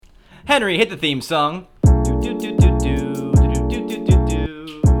Henry, hit the theme song. Do do do do do do do do do do.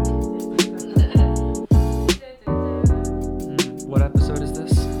 What episode is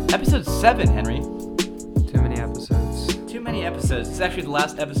this? Episode 7, Henry. Too many episodes. Too many episodes. It's actually the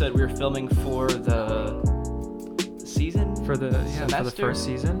last episode we were filming for the season. For the semester? first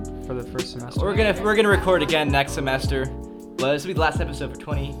season, for the first semester. We're gonna record again next semester. But this will be the last episode for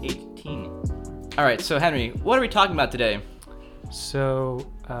 2018. All right, so Henry, what are we talking about today? So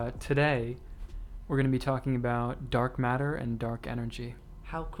today we're going to be talking about dark matter and dark energy.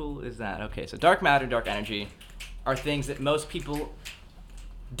 How cool is that? Okay, so dark matter, dark energy are things that most people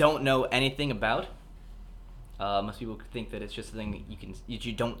don't know anything about. Most people think that it's just something that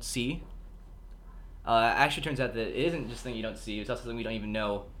you don't see. Actually, turns out that it isn't just something you don't see. It's also something we don't even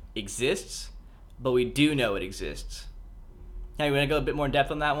know exists, but we do know it exists. Now, you want to go a bit more in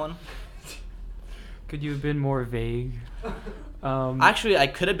depth on that one? Could you have been more vague? Actually, I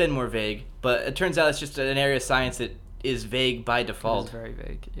could have been more vague, but it turns out it's just an area of science that is vague by It default. is very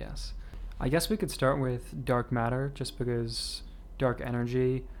vague, yes. I guess we could start with dark matter, just because dark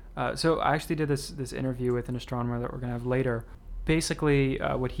energy. So I actually did this interview with an astronomer that we're going to have later. Basically,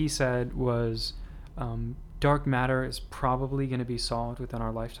 what he said was dark matter is probably going to be solved within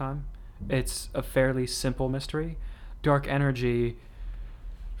our lifetime. It's a fairly simple mystery. Dark energy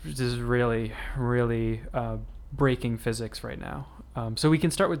is really, really breaking physics right now. So we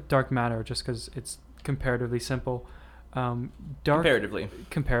can start with dark matter just because it's comparatively simple. Comparatively.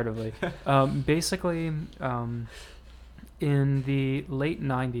 Basically, in the late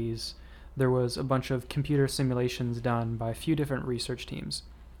 90s, there was a bunch of computer simulations done by a few different research teams.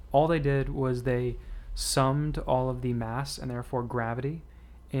 All they did was they summed all of the mass and therefore gravity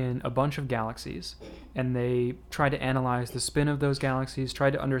in a bunch of galaxies, and they tried to analyze the spin of those galaxies,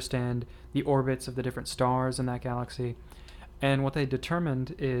 tried to understand the orbits of the different stars in that galaxy. And what they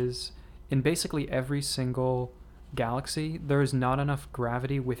determined is in basically every single galaxy, there is not enough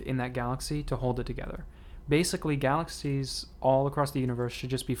gravity within that galaxy to hold it together. Basically, galaxies all across the universe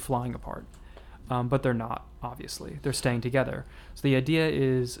should just be flying apart. But they're not, obviously. They're staying together. So the idea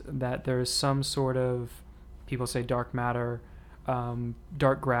is that there is some sort of, people say dark matter,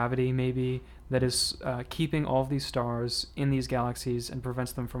 dark gravity maybe, that is keeping all of these stars in these galaxies and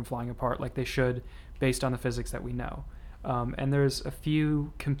prevents them from flying apart like they should based on the physics that we know. And there's a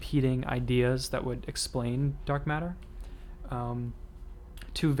few competing ideas that would explain dark matter.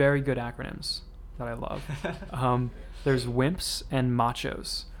 Two very good acronyms that I love. There's WIMPs and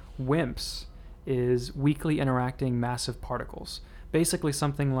MACHOs. WIMPs is weakly interacting massive particles. Basically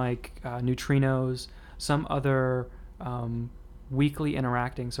something like neutrinos, some other weakly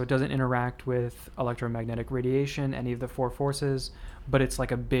interacting, so it doesn't interact with electromagnetic radiation, any of the four forces, but it's like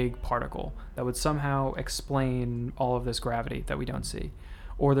a big particle that would somehow explain all of this gravity that we don't see.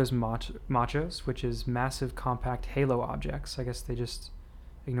 Or there's MACHOs, which is massive compact halo objects. I guess they just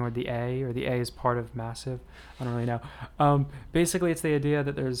ignored the A, or the A is part of massive. I don't really know. Basically, it's the idea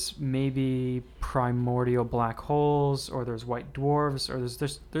that there's maybe primordial black holes, or there's white dwarfs, or there's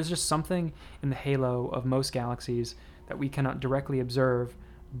just something in the halo of most galaxies that we cannot directly observe,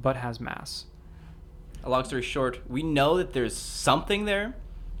 but has mass. A long story short, we know that there's something there.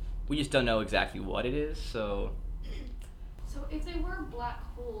 We just don't know exactly what it is, so... So if they were black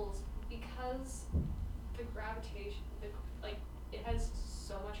holes, because the gravitation, it has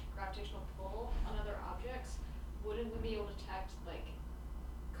so much gravitational pull on other objects, wouldn't we be able to detect,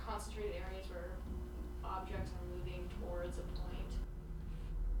 concentrated areas where objects are moving towards a point?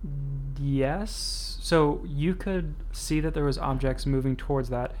 Yes. So you could see that there was objects moving towards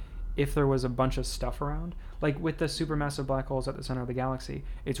that if there was a bunch of stuff around. Like with the supermassive black holes at the center of the galaxy,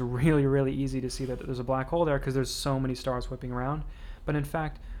 it's really, really easy to see that there's a black hole there because there's so many stars whipping around. But in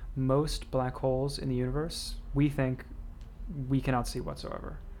fact, most black holes in the universe, we think we cannot see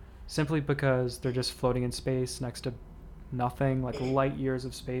whatsoever. Simply because they're just floating in space next to nothing, like light years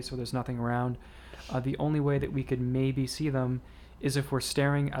of space where there's nothing around. The only way that we could maybe see them is if we're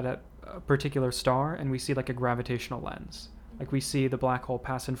staring at a particular star and we see like a gravitational lens. Like we see the black hole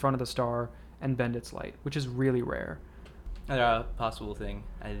pass in front of the star and bend its light, which is really rare. Another possible thing,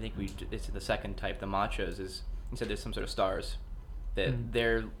 I think it's the second type, the MACHOs, is instead there's some sort of stars that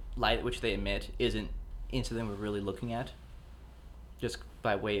their light which they emit isn't something we're really looking at, just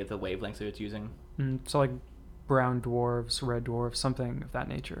by way of the wavelengths that it's using. So like brown dwarfs, red dwarfs, something of that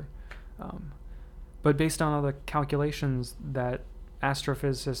nature. But based on all the calculations that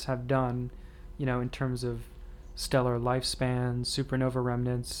astrophysicists have done, in terms of stellar lifespans, supernova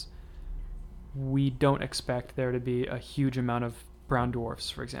remnants, we don't expect there to be a huge amount of brown dwarfs,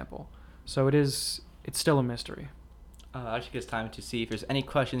 for example. So it's still a mystery. Actually, it's time to see if there's any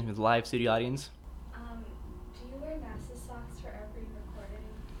questions from the live studio audience. Do you wear NASA socks for every recording?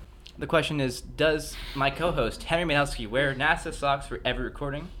 The question is, does my co-host Henry Manowski wear NASA socks for every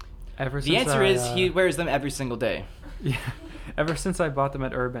recording? The answer is he wears them every single day. Yeah, ever since I bought them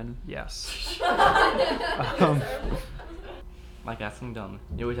at Urban, yes. Mike, ask something dumb.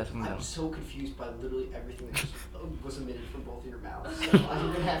 You always ask something dumb. I'm so confused by literally everything that was emitted from both of your mouths. So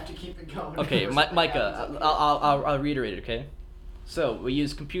I'm gonna have to keep it going. Okay, for something Micah, happens. I'll reiterate it, okay? So, we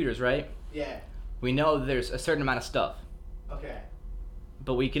use computers, right? Yeah. We know there's a certain amount of stuff, Okay.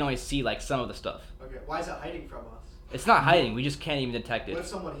 but we can only see, like, some of the stuff. Okay. Why is it hiding from us? It's not hiding, we just can't even detect What if it.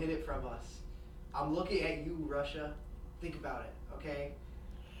 someone hid it from us? I'm looking at you, Russia. Think about it, okay?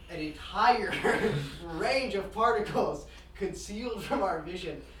 An entire range of particles concealed from our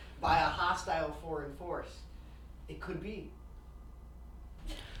vision by a hostile foreign force. It could be.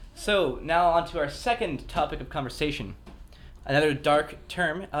 So, now on to our second topic of conversation. Another dark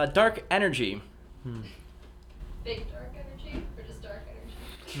term, dark energy. Big dark energy or just dark energy?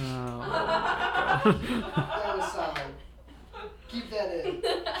 That was solid. Keep that in.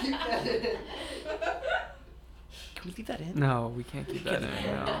 Keep that in. Can we leave that in? No, we can't keep that in.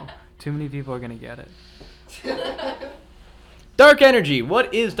 No, too many people are gonna get it. Dark energy.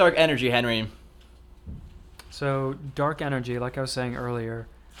 What is dark energy, Henry? So dark energy, like I was saying earlier,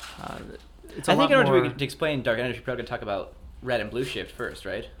 it's a I think lot in order more. to explain dark energy, we're probably going to talk about red and blue shift first,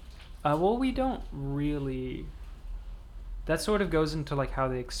 right? Well, we don't really. That sort of goes into like how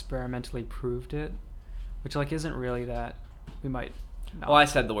they experimentally proved it, which like isn't really that. We might. Not. Well, I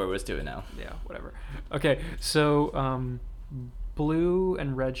said the word. Let's do it now. Yeah, whatever. Okay, so blue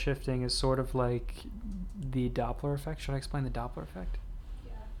and red shifting is sort of like the Doppler effect. Should I explain the Doppler effect?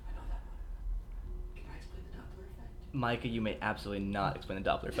 Yeah. I know that one. Can I explain the Doppler effect? Micah, you may absolutely not explain the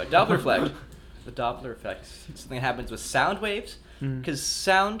Doppler effect. Doppler effect. The Doppler effect is something that happens with sound waves. Mm. Because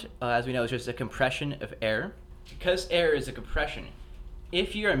sound, as we know, is just a compression of air. Because air is a compression,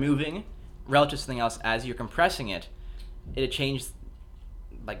 if you are moving relative to something else as you're compressing it, it'll change,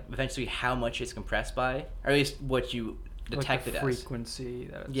 like, eventually how much it's compressed by, or at least what you detect like it the as. frequency.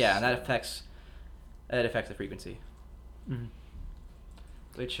 That it's, Yeah, and that affects the frequency, Mhm.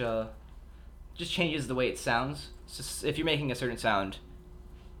 which just changes the way it sounds. So if you're making a certain sound,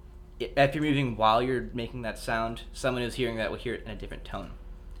 if you're moving while you're making that sound, someone who's hearing that will hear it in a different tone.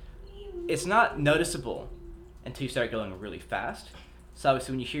 It's not noticeable until you start going really fast. So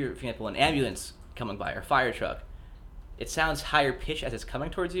obviously when you hear, for example, an ambulance coming by or a fire truck, it sounds higher pitch as it's coming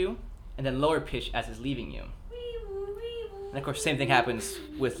towards you, and then lower pitch as it's leaving you. And of course, same thing happens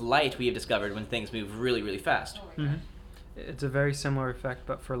with light, we have discovered, when things move really, really fast. Mhm. It's a very similar effect,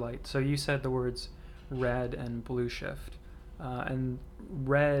 but for light. So you said the words red and blue shift, and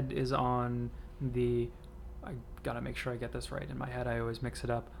red is on the. I gotta make sure I get this right. In my head, I always mix it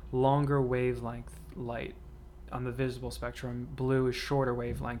up. Longer wavelength light on the visible spectrum. Blue is shorter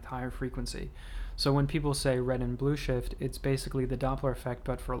wavelength, higher frequency. So when people say red and blue shift, it's basically the Doppler effect,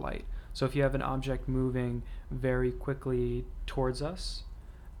 but for light. So if you have an object moving very quickly towards us,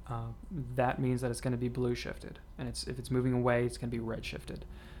 that means that it's going to be blue shifted. And if it's moving away, it's going to be red shifted.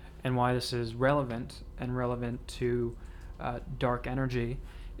 And why this is relevant to dark energy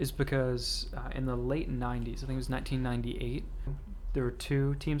is because in the late 90s, I think it was 1998, there were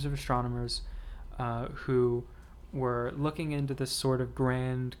two teams of astronomers who were looking into this sort of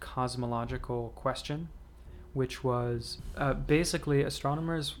grand cosmological question, which was basically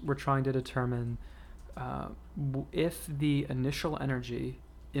astronomers were trying to determine if the initial energy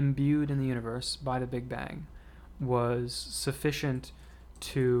imbued in the universe by the Big Bang was sufficient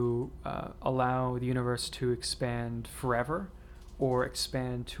to allow the universe to expand forever, or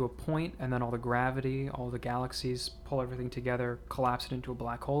expand to a point and then all the gravity, all the galaxies pull everything together, collapse it into a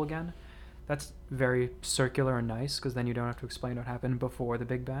black hole again. That's very circular and nice, because then you don't have to explain what happened before the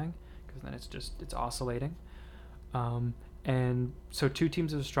Big Bang, because then it's oscillating. And so two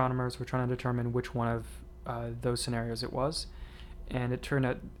teams of astronomers were trying to determine which one of those scenarios it was. And it turned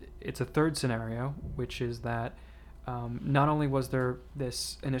out it's a third scenario, which is that not only was there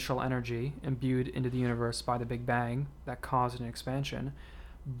this initial energy imbued into the universe by the Big Bang that caused an expansion,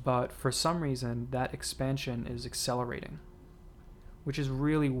 but for some reason that expansion is accelerating, which is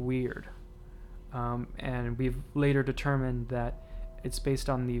really weird. And we've later determined that it's based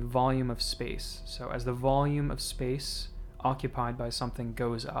on the volume of space. So as the volume of space occupied by something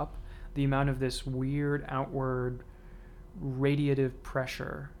goes up, the amount of this weird outward radiative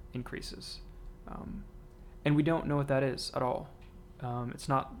pressure increases. And we don't know what that is at all. It's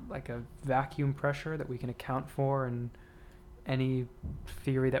not like a vacuum pressure that we can account for in any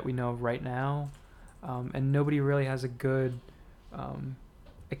theory that we know of right now. and nobody really has a good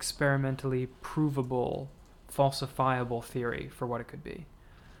experimentally provable, falsifiable theory for what it could be.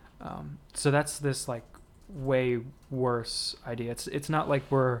 So that's this like way worse idea. It's not like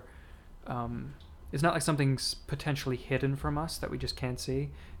it's not like something's potentially hidden from us that we just can't see.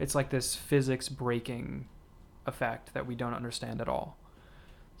 It's like this physics breaking effect that we don't understand at all.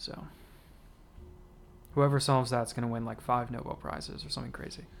 So whoever solves that's going to win like 5 Nobel Prizes or something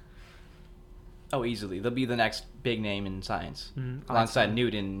crazy. Oh, easily. They'll be the next big name in science, Mm-hmm. alongside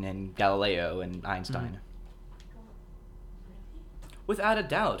Newton and Galileo and Einstein. Without a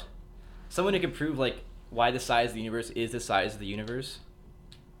doubt. Someone who can prove like why the size of the universe is the size of the universe,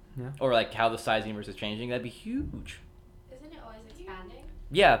 Yeah. or like how the size of the universe is changing, that'd be huge. Isn't it always expanding?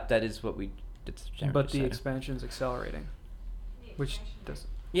 Yeah, that is what it's But the said. expansion's accelerating, which does.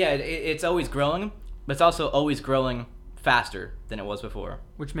 Yeah, it's always growing, but it's also always growing faster than it was before.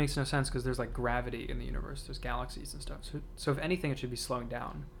 Which makes no sense because there's like gravity in the universe. There's galaxies and stuff. So if anything, it should be slowing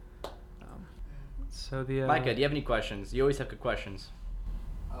down. So the Micah, do you have any questions? You always have good questions.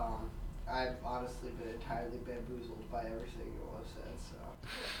 I've honestly been entirely bamboozled by everything you all have said, so.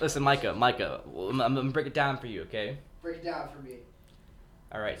 Listen, Micah, I'm gonna break it down for you, okay? Break it down for me.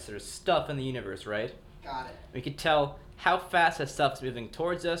 Alright, so there's stuff in the universe, right? Got it. We can tell how fast that stuff's moving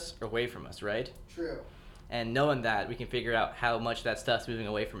towards us or away from us, right? True. And knowing that, we can figure out how much that stuff's moving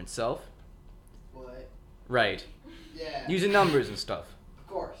away from itself. What? Right. Yeah. Using numbers and stuff. Of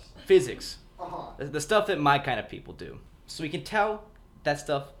course. Physics. Uh-huh. The stuff that my kind of people do. So we can tell that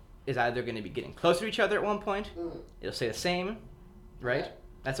stuff is either going to be getting closer to each other at one point, it'll stay the same, right? Okay.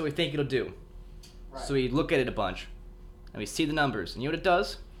 That's what we think it'll do. Right. So we look at it a bunch, and we see the numbers, and you know what it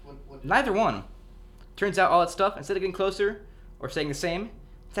does? What Neither one. Turns out all that stuff, instead of getting closer or staying the same,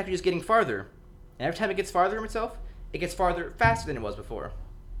 it's actually just getting farther. And every time it gets farther from itself, it gets farther faster than it was before.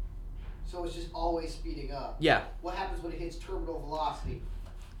 So it's just always speeding up. Yeah. What happens when it hits terminal velocity?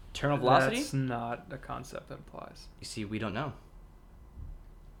 Terminal velocity? That's not a concept that applies. You see, we don't know.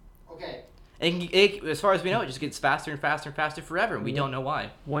 Okay. As far as we know, it just gets faster and faster and faster forever, and we don't know why.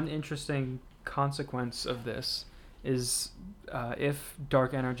 One interesting consequence of this is if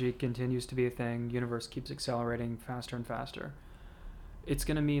dark energy continues to be a thing, universe keeps accelerating faster and faster, it's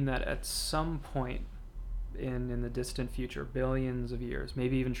going to mean that at some point in the distant future, billions of years,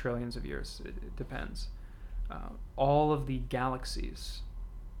 maybe even trillions of years, it depends, all of the galaxies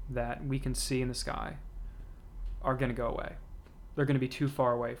that we can see in the sky are going to go away. They're going to be too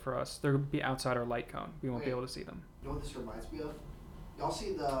far away for us. They're going to be outside our light cone. We won't be able to see them. You know what this reminds me of? Y'all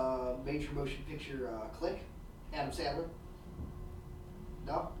see the major motion picture Click? Adam Sandler?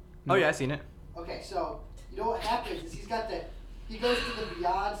 No? Oh yeah, I've seen it. Okay, so you know what happens is he goes to the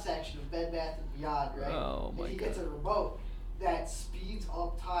Beyond section of Bed Bath & Beyond, right? Oh, my and he gets a God. remote that speeds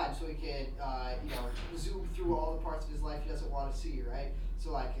up time so he can, zoom through all the parts of his life he doesn't want to see, right?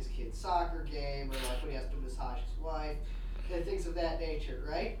 So like his kid's soccer game, or like when he has to massage his wife, and things of that nature,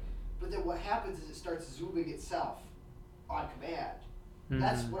 right? But then what happens is it starts zooming itself on command.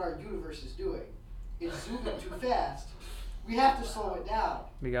 That's what our universe is doing. It's zooming too fast. We have to slow it down.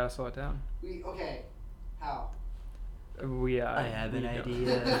 We got to slow it down. How? We I have an we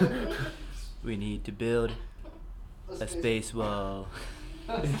don't. idea. We need to build Let's a face it. space wall.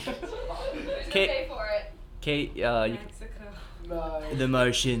 Who's Kate- pay for it? Kate, Mexico. No. the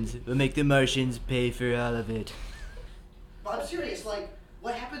Martians. We'll make the Martians pay for all of it. But I'm serious, like,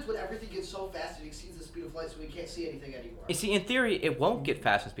 what happens when everything gets so fast it exceeds the speed of light so we can't see anything anymore? You see, in theory, it won't get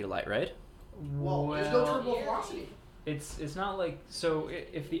faster than the speed of light, right? Well, there's no terminal velocity. It's not like so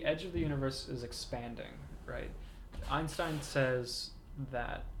if the edge of the universe is expanding, right? Einstein says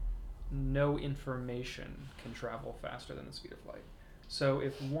that no information can travel faster than the speed of light. So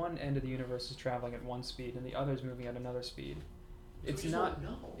if one end of the universe is traveling at one speed and the other is moving at another speed, it's we just not. won't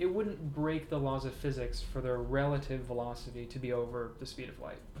know. It wouldn't break the laws of physics for their relative velocity to be over the speed of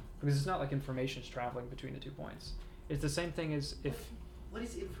light, because it's not like information is traveling between the 2 points. It's the same thing as if What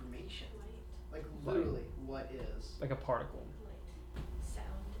is information? Like, Light. literally, what is? like a particle. Sound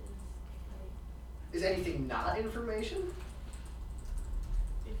is Is anything not information?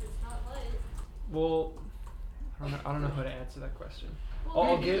 if it's not light. Well, I don't know how to answer that question. Well,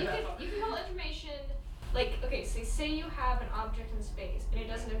 I'll you give. can call information like, okay, so say you have an object in space and it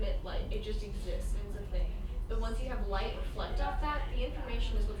doesn't emit light, it just exists and it's a thing. But once you have light reflect off that, the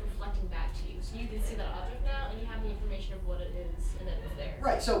information is what's reflecting back to you. So you can see that object now and you have the information of what it is and that it's there.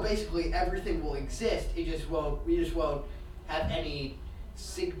 Right, so basically everything will exist, we just won't have any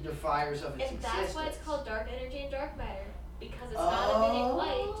signifiers of its And existence. that's why it's called dark energy and dark matter. Because it's not emitting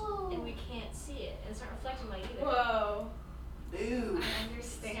light and we can't see it. And it's not reflecting light either. Whoa. Dude. I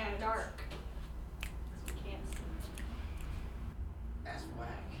understand dark. That's whack.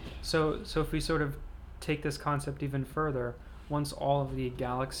 So if we sort of take this concept even further, once all of the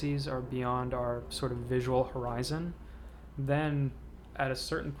galaxies are beyond our sort of visual horizon, then at a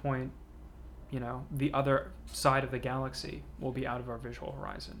certain point, the other side of the galaxy will be out of our visual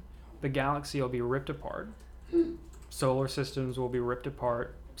horizon. The galaxy will be ripped apart. Solar systems will be ripped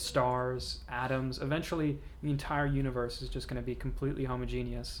apart. Stars, atoms. Eventually, the entire universe is just going to be completely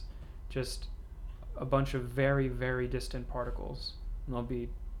homogeneous. Just a bunch of very, very distant particles. And there'll be,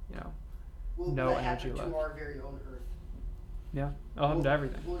 Will no that energy happen left. to our very own Earth? Yeah, it'll happen to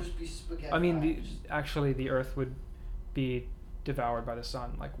everything. We'll just be spaghetti. I mean, actually, the Earth would be devoured by the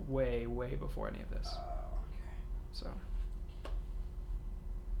sun, like way, way before any of this. Okay. So,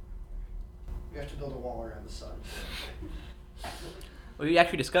 We have to build a wall around the sun. Well, we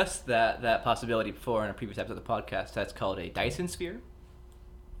actually discussed that possibility before in a previous episode of the podcast. That's called a Dyson sphere.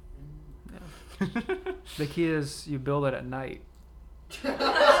 yeah. The key is you build it at night. When the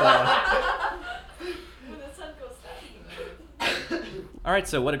sun goes down. All right,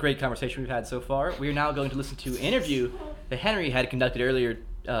 so what a great conversation we've had so far. We are now going to listen to an interview that Henry had conducted earlier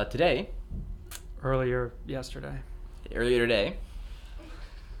today, Earlier yesterday.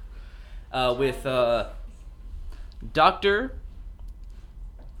 with Dr.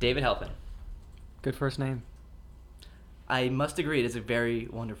 David Helfand. Good first name. I must agree, it is a very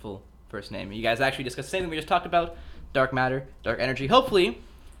wonderful first name. You guys actually discussed the same thing we just talked about, dark matter, dark energy. Hopefully,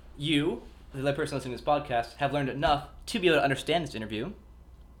 you, the layperson listening to this podcast, have learned enough to be able to understand this interview.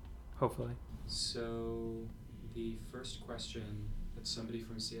 Hopefully. So, the first question that somebody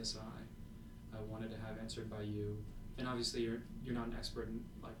from CSI wanted to have answered by you, and obviously you're not an expert in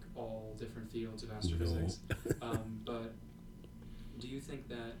like all different fields of astrophysics, but do you think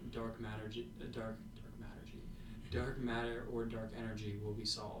that dark matter or dark energy will be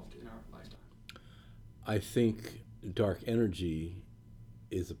solved in our lifetime? I think dark energy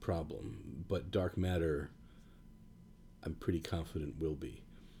is a problem, but dark matter, I'm pretty confident will be.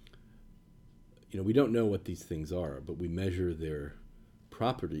 We don't know what these things are, but we measure their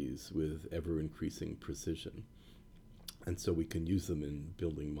properties with ever-increasing precision. And so we can use them in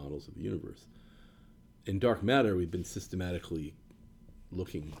building models of the universe. In dark matter, we've been systematically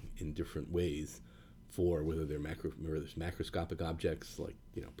looking in different ways for whether they're macroscopic objects like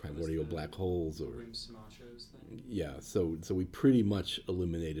primordial black holes or Machos thing? yeah. So we pretty much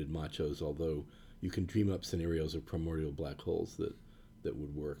eliminated machos, although you can dream up scenarios of primordial black holes that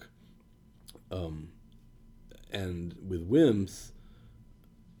would work. And with WIMPs,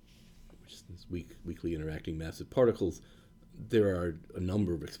 which is this weakly interacting massive particles, there are a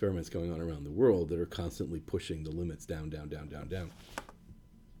number of experiments going on around the world that are constantly pushing the limits down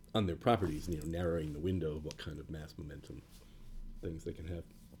on their properties, narrowing the window of what kind of mass momentum things they can have.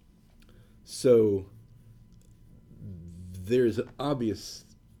 So there's an obvious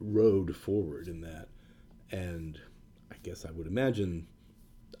road forward in that, and I guess I would imagine,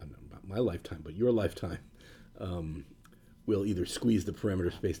 I don't know about my lifetime, but your lifetime, will either squeeze the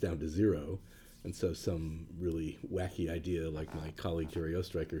parameter space down to zero, and so some really wacky idea like my colleague Jerry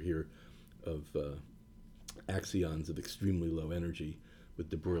Oestreicher here of axions of extremely low energy with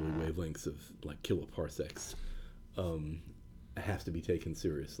de Broglie wavelengths of like kiloparsecs has to be taken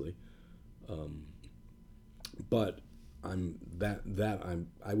seriously. But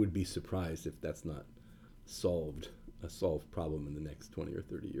I would be surprised if that's not a solved problem in the next 20 or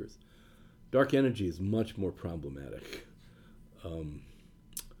 30 years. Dark energy is much more problematic.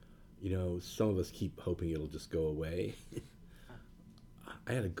 Some of us keep hoping it'll just go away.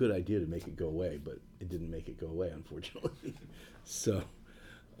 I had a good idea to make it go away, but it didn't make it go away, unfortunately. So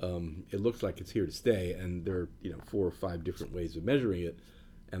it looks like it's here to stay, and there are 4 or 5 different ways of measuring it,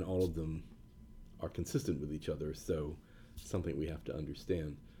 and all of them are consistent with each other. So it's something we have to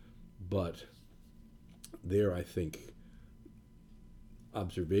understand. But there, I think,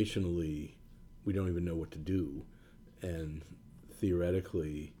 observationally, we don't even know what to do, and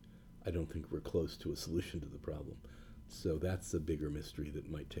theoretically, I don't think we're close to a solution to the problem. So that's a bigger mystery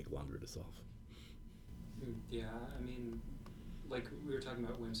that might take longer to solve. Yeah, I mean, like we were talking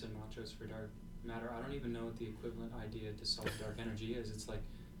about WIMPs and machos for dark matter. I don't even know what the equivalent idea to solve dark energy is. It's like,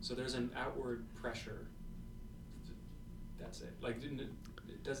 so there's an outward pressure. That's it. Like,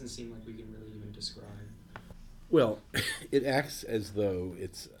 it doesn't seem like we can really even describe. Well, it acts as though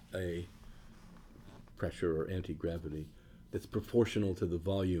it's a pressure or anti-gravity that's proportional to the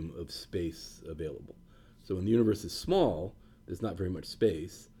volume of space available. So when the universe is small, there's not very much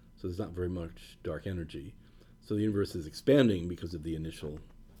space, so there's not very much dark energy. So the universe is expanding because of the initial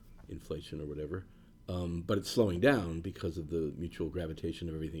inflation or whatever, but it's slowing down because of the mutual gravitation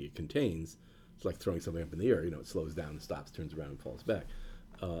of everything it contains. It's like throwing something up in the air. It slows down, stops, turns around, and falls back.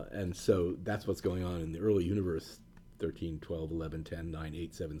 And so that's what's going on in the early universe 13, 12, 11, 10, 9,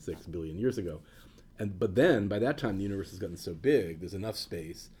 8, 7, 6 billion years ago. But then, by that time, the universe has gotten so big, there's enough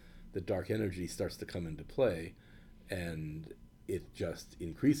space that dark energy starts to come into play, and it just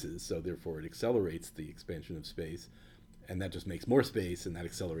increases, so therefore it accelerates the expansion of space, and that just makes more space, and that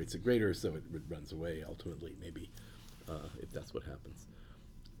accelerates it greater, so it runs away ultimately, maybe, if that's what happens.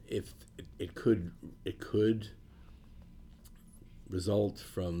 If it could result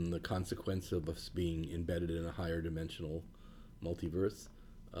from the consequence of us being embedded in a higher dimensional multiverse.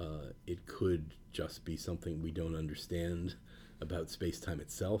 It could just be something we don't understand about space-time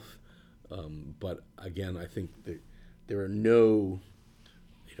itself. But again, I think that there are no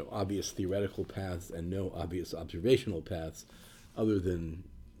obvious theoretical paths and no obvious observational paths other than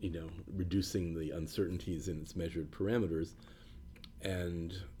reducing the uncertainties in its measured parameters.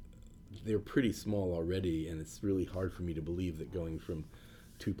 And they're pretty small already, and it's really hard for me to believe that going from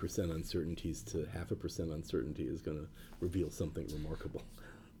 2% uncertainties to 0.5% uncertainty is going to reveal something remarkable.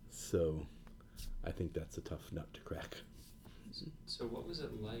 So I think that's a tough nut to crack. So what was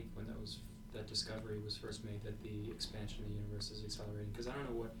it like when that discovery was first made, that the expansion of the universe is accelerating? Because I don't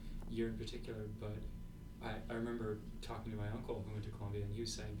know what year in particular, but I remember talking to my uncle who went to Columbia, and he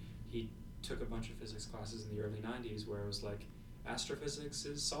was saying he took a bunch of physics classes in the early 90s where it was like, astrophysics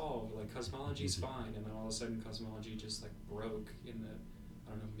is solved, like cosmology's fine, and then all of a sudden cosmology just like broke in the,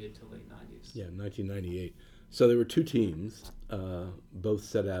 I don't know, mid to late 90s. Yeah, 1998. So there were two teams, both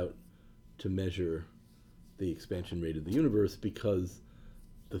set out to measure the expansion rate of the universe, because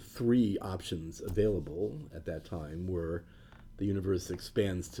the three options available at that time were the universe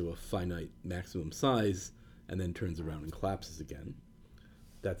expands to a finite maximum size and then turns around and collapses again.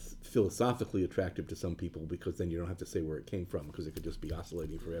 That's philosophically attractive to some people, because then you don't have to say where it came from, because it could just be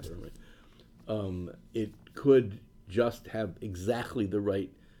oscillating forever, right? It could just have exactly the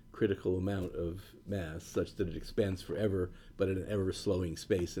right critical amount of mass such that it expands forever, but at an ever-slowing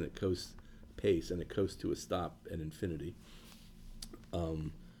pace, and it coasts to a stop at infinity.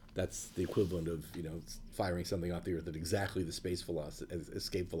 That's the equivalent of firing something off the Earth at exactly the space velocity,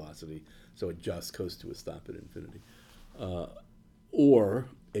 escape velocity, so it just coasts to a stop at infinity. Or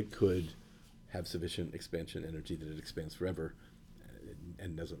it could have sufficient expansion energy that it expands forever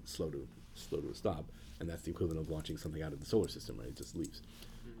and doesn't slow to a stop, and that's the equivalent of launching something out of the solar system, right? It just leaves.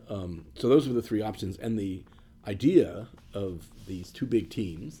 So those were the three options, and the idea of these two big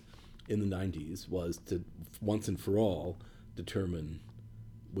teams in the 90s was to once and for all determine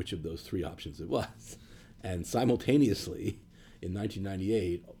which of those three options it was. And simultaneously, in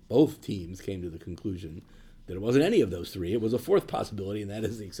 1998, both teams came to the conclusion that it wasn't any of those three. It was a fourth possibility, and that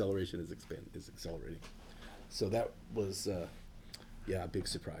is the acceleration is accelerating. So that was, a big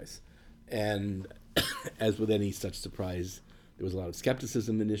surprise. And as with any such surprise, there was a lot of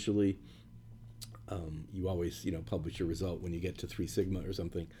skepticism initially. You always, publish your result when you get to 3 sigma or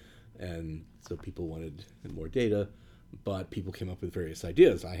something, and so people wanted more data, but people came up with various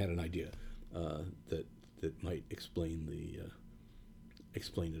ideas. I had an idea that might explain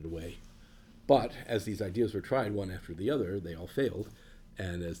it away. But as these ideas were tried one after the other, they all failed.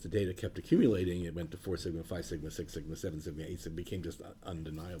 And as the data kept accumulating, it went to 4 sigma, 5 sigma, 6 sigma, 7 sigma, 8 sigma. It became just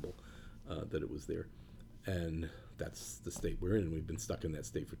undeniable that it was there. And that's the state we're in. We've been stuck in that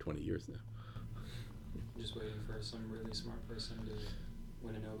state for 20 years now. Just waiting for some really smart person to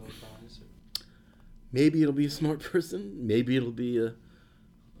win a Nobel Prize. Maybe it'll be a smart person. Maybe it'll be a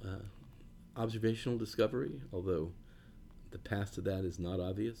observational discovery, although the path to that is not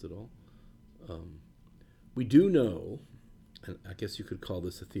obvious at all. We do know, and I guess you could call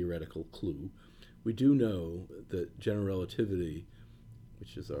this a theoretical clue, we do know that general relativity,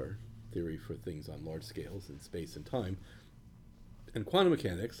 which is our theory for things on large scales in space and time, and quantum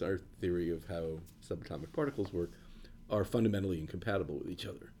mechanics, our theory of how subatomic particles work, are fundamentally incompatible with each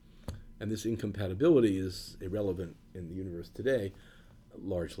other. And this incompatibility is irrelevant in the universe today,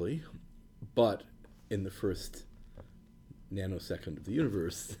 largely, but in the first nanosecond of the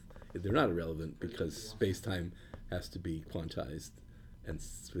universe, they're not irrelevant, because space-time has to be quantized, and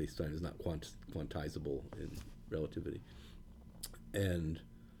space-time is not quantizable in relativity. And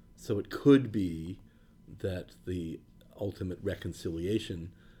so it could be that the ultimate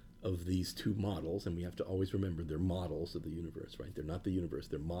reconciliation of these two models, and we have to always remember they're models of the universe, right? They're not the universe,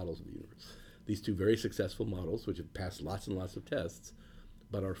 they're models of the universe. These two very successful models, which have passed lots and lots of tests,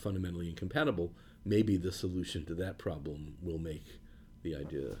 but are fundamentally incompatible, maybe the solution to that problem will make the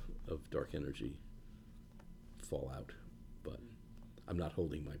idea of dark energy fall out. But I'm not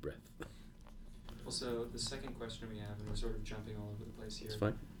holding my breath. Also, the second question we have, and we're sort of jumping all over the place here. It's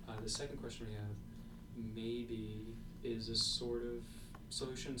fine. The second question we have maybe is a sort of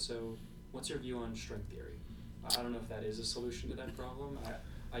solution. So, what's your view on string theory? I don't know if that is a solution to that problem.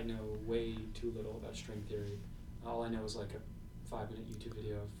 I know way too little about string theory. All I know is like a 5-minute YouTube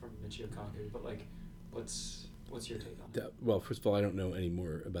video from Michio Kaku. But like, what's your take on it? Well, first of all, I don't know any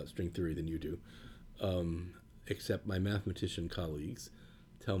more about string theory than you do, except my mathematician colleagues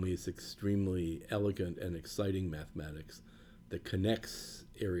tell me it's extremely elegant and exciting mathematics that connects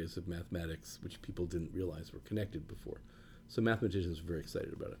areas of mathematics which people didn't realize were connected before. So mathematicians are very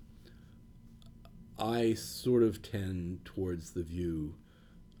excited about it. I sort of tend towards the view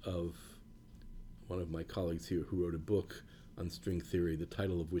of one of my colleagues here who wrote a book on string theory, the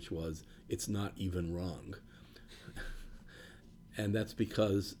title of which was "It's Not Even Wrong." And that's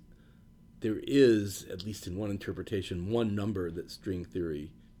because there is, at least in one interpretation, one number that string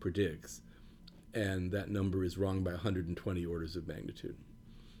theory predicts, and that number is wrong by 120 orders of magnitude.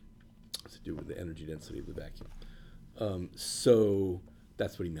 It's to do with the energy density of the vacuum. So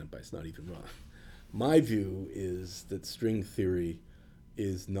that's what he meant by "it's not even wrong." My view is that string theory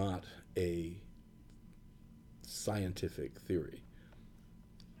is not a scientific theory.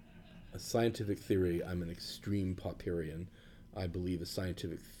 A scientific theory, I'm an extreme Popperian. I believe a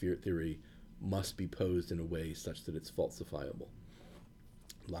scientific theory must be posed in a way such that it's falsifiable.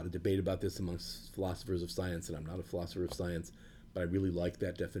 A lot of debate about this amongst philosophers of science, and I'm not a philosopher of science, but I really like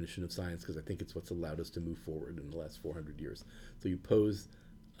that definition of science because I think it's what's allowed us to move forward in the last 400 years. So you pose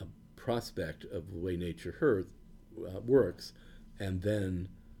a prospect of the way nature works, and then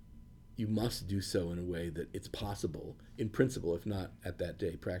you must do so in a way that it's possible, in principle, if not at that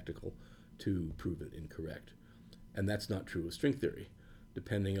day practical, to prove it incorrect. And that's not true of string theory.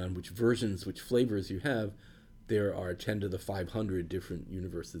 Depending on which versions, which flavors you have, there are 10 to the 500 different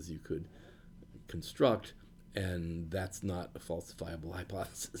universes you could construct, and that's not a falsifiable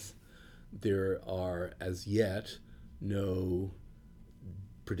hypothesis. There are, as yet, no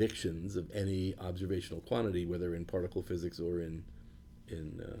predictions of any observational quantity, whether in particle physics or in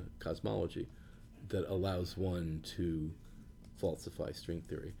cosmology, that allows one to falsify string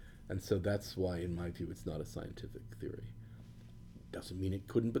theory. And so that's why, in my view, it's not a scientific theory. Doesn't mean it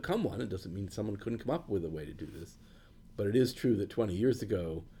couldn't become one. It doesn't mean someone couldn't come up with a way to do this. But it is true that 20 years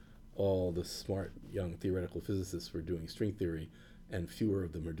ago, all the smart young theoretical physicists were doing string theory, and fewer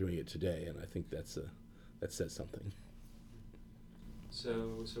of them are doing it today. And I think that says something.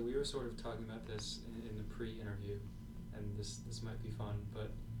 So we were sort of talking about this in the pre-interview, and this might be fun,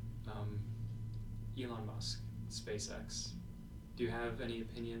 but Elon Musk, SpaceX. Do you have any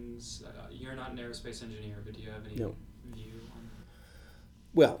opinions? You're not an aerospace engineer, but do you have any view on that?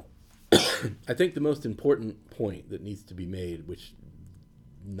 Well, I think the most important point that needs to be made, which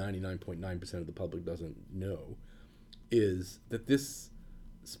 99.9% of the public doesn't know, is that this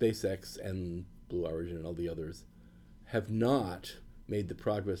SpaceX and Blue Origin and all the others have not made the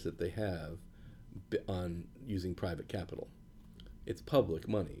progress that they have on using private capital. It's public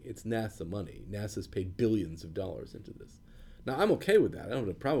money. It's NASA money. NASA's paid billions of dollars into this. Now, I'm okay with that. I don't have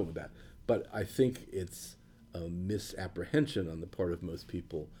a problem with that. But I think it's a misapprehension on the part of most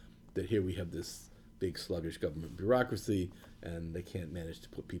people that here we have this big sluggish government bureaucracy and they can't manage to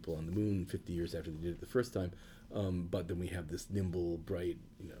put people on the moon 50 years after they did it the first time. But then we have this nimble, bright,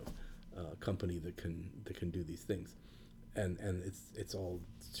 company that can do these things. And it's all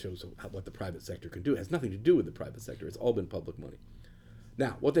shows what the private sector can do. It has nothing to do with the private sector. It's all been public money.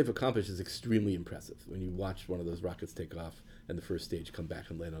 Now, what they've accomplished is extremely impressive. When you watch one of those rockets take off and the first stage come back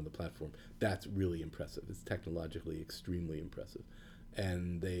and land on the platform, that's really impressive. It's technologically extremely impressive.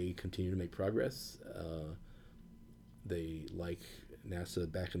 And they continue to make progress. They, like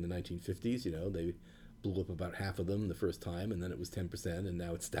NASA back in the 1950s, they blew up about half of them the first time, and then it was 10%, and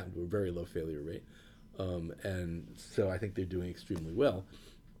now it's down to a very low failure rate. And so I think they're doing extremely well.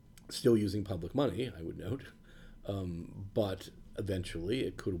 Still using public money, I would note. But eventually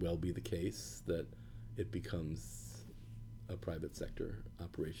it could well be the case that it becomes a private sector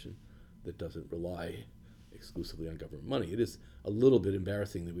operation that doesn't rely exclusively on government money. It is a little bit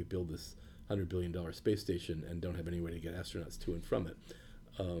embarrassing that we build this $100 billion space station and don't have any way to get astronauts to and from it.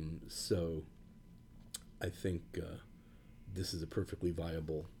 So I think this is a perfectly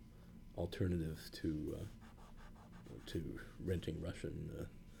viable alternative to renting Russian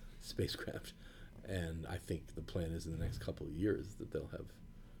spacecraft. And I think the plan is in the next couple of years that they'll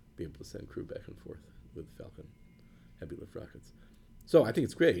be able to send crew back and forth with Falcon heavy lift rockets. So I think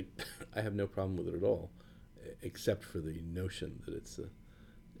it's great. I have no problem with it at all, except for the notion that it's an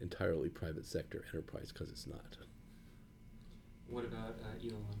entirely private sector enterprise, because it's not. What about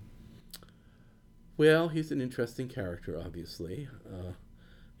Elon? Well, he's an interesting character, obviously.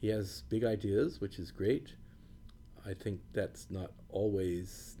 He has big ideas, which is great. I think that's not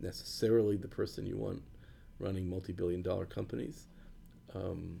always necessarily the person you want running multi-billion-dollar companies.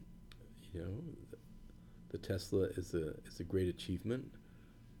 You know, the Tesla is a great achievement,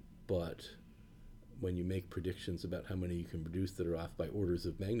 but when you make predictions about how many you can produce that are off by orders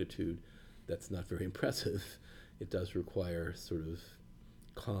of magnitude, that's not very impressive. It does require sort of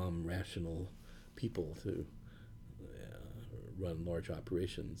calm, rational people to run large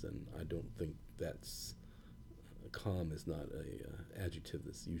operations, and I don't think that's calm is not a adjective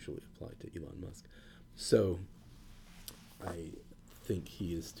that's usually applied to Elon Musk. So I think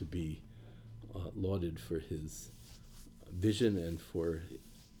he is to be lauded for his vision and for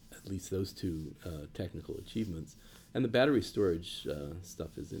at least those two technical achievements. And the battery storage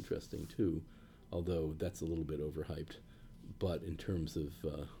stuff is interesting too, although that's a little bit overhyped. But in terms of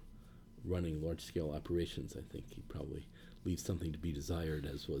running large-scale operations, I think he probably leaves something to be desired,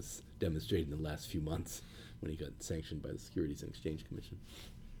 as was demonstrated in the last few months when he got sanctioned by the Securities and Exchange Commission.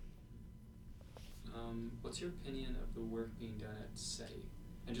 What's your opinion of the work being done at SETI?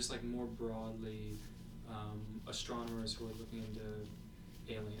 And just like more broadly, astronomers who are looking into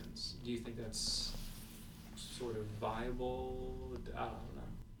aliens. Do you think that's sort of viable? I don't know.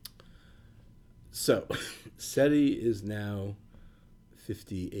 So, SETI is now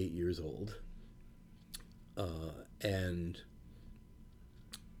 58 years old, and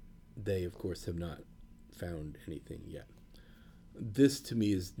they, of course, have not found anything yet. This, to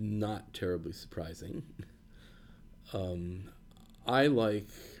me, is not terribly surprising.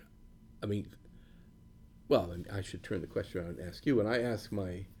 I should turn the question around and ask you. When I ask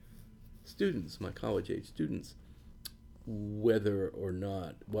my students, my college-age students, whether or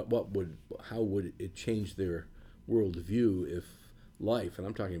not, how would it change their worldview if life, and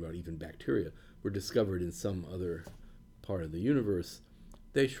I'm talking about even bacteria, were discovered in some other part of the universe,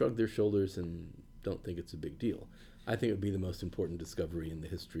 they shrug their shoulders and don't think it's a big deal. I think it would be the most important discovery in the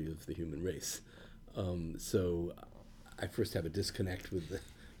history of the human race. So I first have a disconnect with the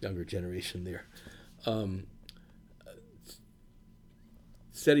younger generation there.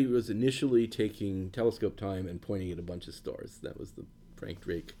 SETI was initially taking telescope time and pointing at a bunch of stars. That was the Frank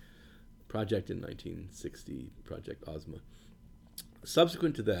Drake project in 1960, Project Ozma.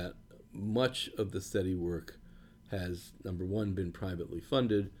 Subsequent to that, much of the SETI work has, number one, been privately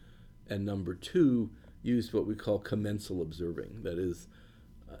funded, and number two, used what we call commensal observing. That is,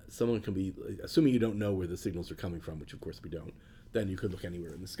 someone can be, assuming you don't know where the signals are coming from, which of course we don't, then you could look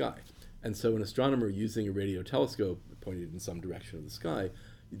anywhere in the sky. And so an astronomer using a radio telescope pointed in some direction of the sky,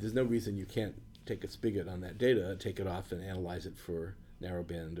 there's no reason you can't take a spigot on that data, take it off and analyze it for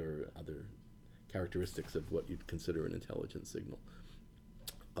narrowband or other characteristics of what you'd consider an intelligent signal.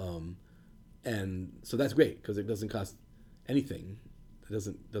 And so that's great because it doesn't cost anything.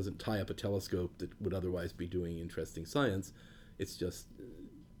 It doesn't tie up a telescope that would otherwise be doing interesting science. It's just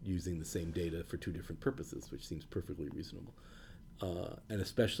using the same data for two different purposes, which seems perfectly reasonable. And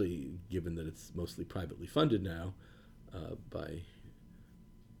especially given that it's mostly privately funded now by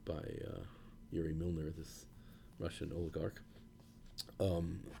Yuri Milner, this Russian oligarch.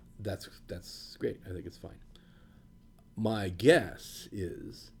 That's great. I think it's fine. My guess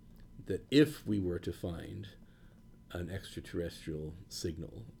is that if we were to find an extraterrestrial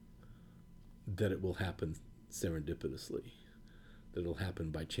signal, that it will happen serendipitously, that it'll happen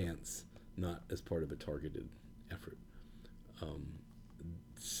by chance, not as part of a targeted effort.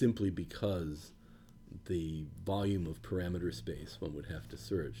 Simply because the volume of parameter space one would have to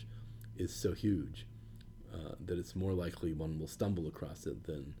search is so huge that it's more likely one will stumble across it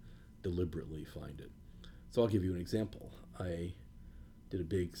than deliberately find it. So I'll give you an example. I did a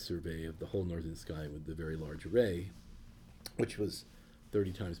big survey of the whole northern sky with the Very Large Array, which was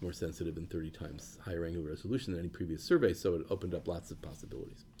 30 times more sensitive and 30 times higher angular resolution than any previous survey, so it opened up lots of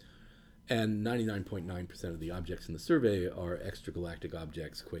possibilities. And 99.9% of the objects in the survey are extragalactic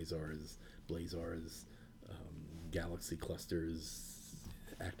objects, quasars, blazars, galaxy clusters,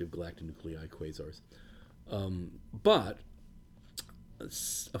 active galactic nuclei, quasars. But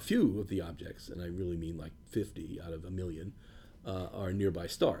a few of the objects, and I really mean like 50 out of a million, are nearby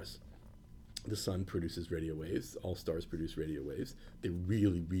stars. The sun produces radio waves. All stars produce radio waves. They're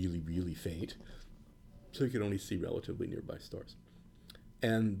really, really, really faint, so you can only see relatively nearby stars.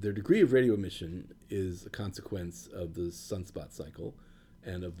 And their degree of radio emission is a consequence of the sunspot cycle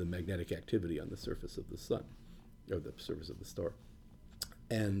and of the magnetic activity on the surface of the sun, or the surface of the star.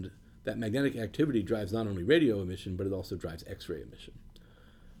 And that magnetic activity drives not only radio emission, but it also drives X-ray emission.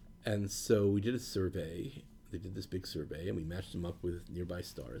 And so we did a survey. They did this big survey, and we matched them up with nearby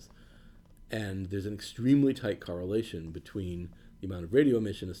stars. And there's an extremely tight correlation between the amount of radio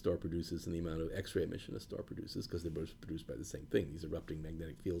emission a star produces and the amount of X-ray emission a star produces, because they're both produced by the same thing, these erupting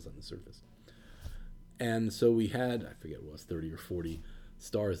magnetic fields on the surface. And so we had, I forget what it was, 30 or 40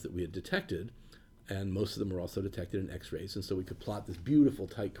 stars that we had detected, and most of them were also detected in X-rays, and so we could plot this beautiful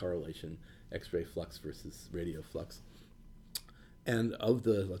tight correlation, X-ray flux versus radio flux. And of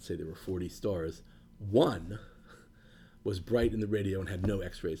the, let's say there were 40 stars, one was bright in the radio and had no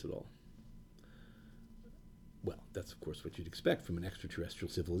X-rays at all. Well, that's of course what you'd expect from an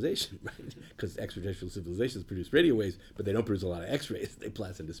extraterrestrial civilization, right? Because extraterrestrial civilizations produce radio waves, but they don't produce a lot of X-rays. They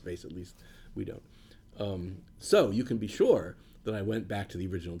blast into space, at least we don't. So you can be sure that I went back to the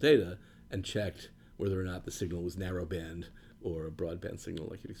original data and checked whether or not the signal was narrowband or a broadband signal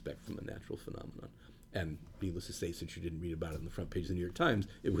like you'd expect from a natural phenomenon. And needless to say, since you didn't read about it in the front page of the New York Times,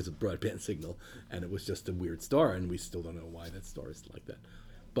 it was a broadband signal, and it was just a weird star, and we still don't know why that star is like that.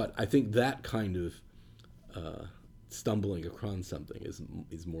 But I think that kind of stumbling across something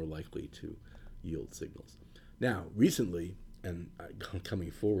is more likely to yield signals. Now, recently, and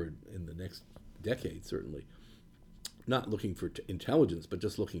coming forward in the next decade, certainly, not looking for intelligence, but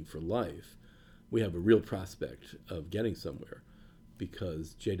just looking for life, we have a real prospect of getting somewhere,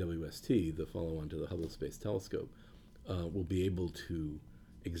 because JWST, the follow-on to the Hubble Space Telescope, will be able to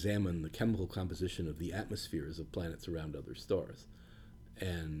examine the chemical composition of the atmospheres of planets around other stars.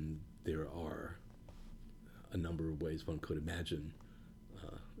 And there are a number of ways one could imagine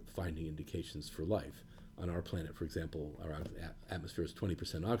finding indications for life. On our planet, for example, our atmosphere is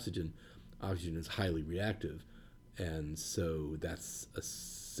 20% oxygen. Oxygen is highly reactive, and so that's a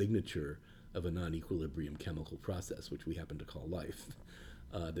signature of a non-equilibrium chemical process, which we happen to call life,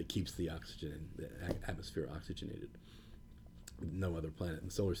 that keeps the atmosphere oxygenated. No other planet in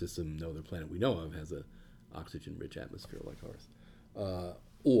the solar system, no other planet we know of has a oxygen-rich atmosphere like ours.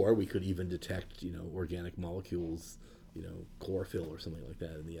 Or we could even detect, organic molecules, chlorophyll or something like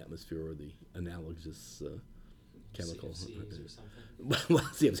that in the atmosphere, or the analogous chemical. CFCs or something. Well,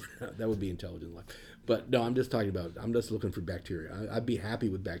 that would be intelligent life. But no, I'm just looking for bacteria. I'd be happy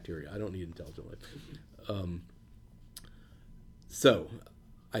with bacteria. I don't need intelligent life. So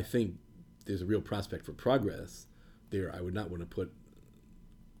I think there's a real prospect for progress there. I would not want to put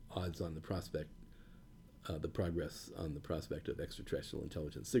odds on the progress on the prospect of extraterrestrial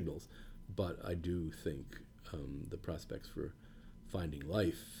intelligence signals, but I do think the prospects for finding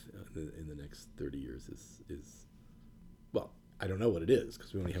life in the next 30 years is well, I don't know what it is,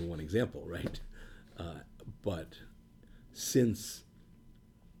 because we only have one example, right? But since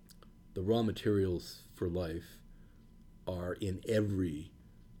the raw materials for life are in every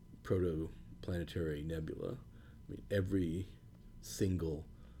protoplanetary nebula, every single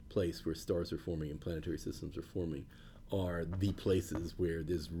place where stars are forming and planetary systems are forming are the places where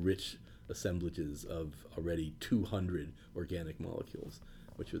there's rich assemblages of already 200 organic molecules,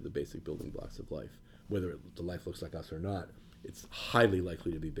 which are the basic building blocks of life. Whether the life looks like us or not, it's highly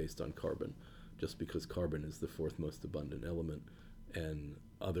likely to be based on carbon, just because carbon is the fourth most abundant element, and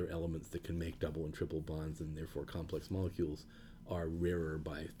other elements that can make double and triple bonds and therefore complex molecules are rarer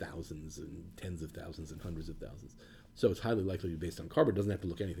by thousands and tens of thousands and hundreds of thousands. So it's highly likely to be based on carbon. It doesn't have to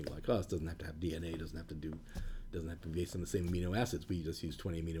look anything like us, doesn't have to have DNA, doesn't have to be based on the same amino acids. We just use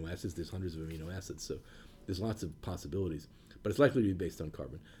 20 amino acids, there's hundreds of amino acids, so there's lots of possibilities. But it's likely to be based on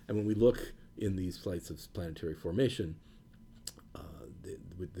carbon. And when we look in these flights of planetary formation,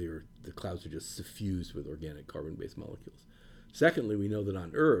 the clouds are just suffused with organic carbon-based molecules. Secondly, we know that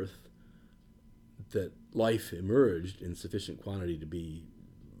on Earth, that life emerged in sufficient quantity to be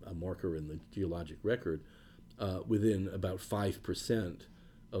a marker in the geologic record within about 5%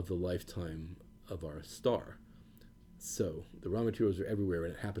 of the lifetime of our star. So the raw materials are everywhere,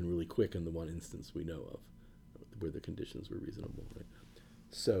 and it happened really quick in the one instance we know of, where the conditions were reasonable. Right?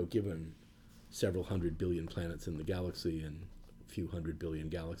 So given several 100 billion planets in the galaxy and a few 100 billion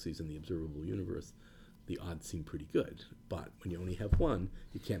galaxies in the observable universe, the odds seem pretty good. But when you only have one,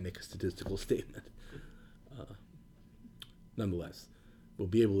 you can't make a statistical statement. Nonetheless, we'll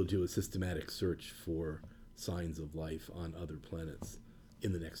be able to do a systematic search for signs of life on other planets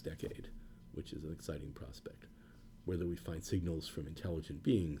in the next decade, which is an exciting prospect. Whether we find signals from intelligent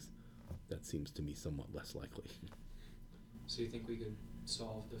beings, that seems to me somewhat less likely. So you think we could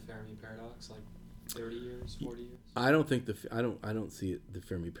solve the Fermi paradox like 30 years, 40 years? I don't think I don't see the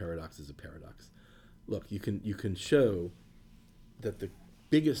Fermi paradox as a paradox. Look, you can show that the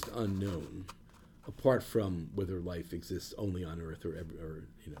biggest unknown, apart from whether life exists only on Earth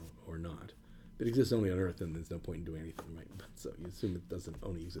or not, if it exists only on Earth, then there's no point in doing anything, right? So you assume it doesn't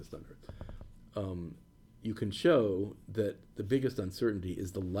only exist on Earth. You can show that the biggest uncertainty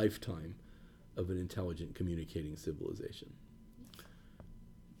is the lifetime of an intelligent communicating civilization.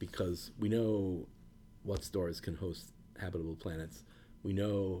 because we know what stars can host habitable planets. We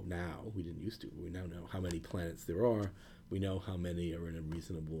know now, we didn't used to, but we now know how many planets there are. We know how many are in a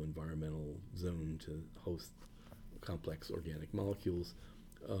reasonable environmental zone to host complex organic molecules.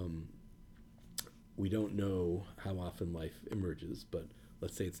 We don't know how often life emerges, but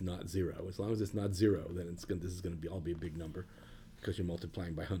let's say it's not zero. As long as it's not zero, then this is going to be all be a big number, because you're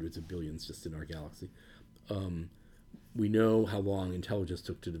multiplying by hundreds of billions just in our galaxy. We know how long intelligence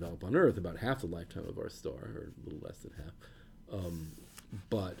took to develop on Earth, about half the lifetime of our star, or a little less than half.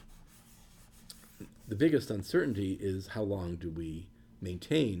 But the biggest uncertainty is how long do we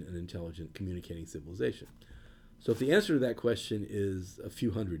maintain an intelligent communicating civilization? So if the answer to that question is a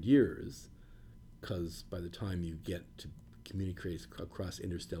few hundred years, because by the time you get to communicate across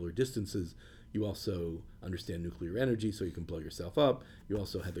interstellar distances, you also understand nuclear energy, so you can blow yourself up. You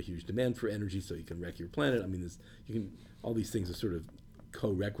also have a huge demand for energy, so you can wreck your planet. I mean, all these things are sort of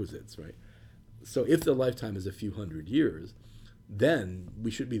co-requisites, right? So if the lifetime is a few hundred years, then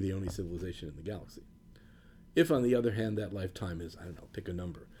we should be the only civilization in the galaxy. If, on the other hand, that lifetime is, I don't know, pick a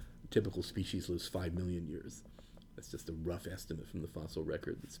number. A typical species lives 5 million years. That's just a rough estimate from the fossil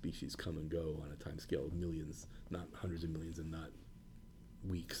record that species come and go on a time scale of millions, not hundreds of millions and not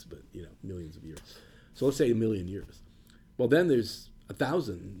weeks, but millions of years. So let's say 1 million years. Well, then there's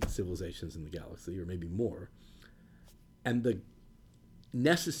 1,000 civilizations in the galaxy, or maybe more. And the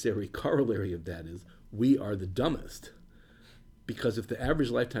necessary corollary of that is we are the dumbest. Because if the average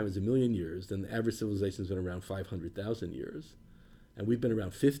lifetime is 1 million years, then the average civilization's been around 500,000 years. And we've been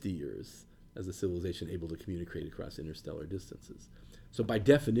around 50 years as a civilization able to communicate across interstellar distances. So by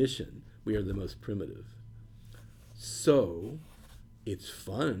definition, we are the most primitive. So it's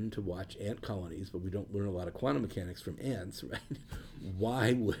fun to watch ant colonies, but we don't learn a lot of quantum mechanics from ants, right?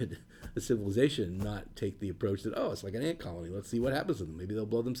 Why would a civilization not take the approach that, it's like an ant colony, let's see what happens to them. Maybe they'll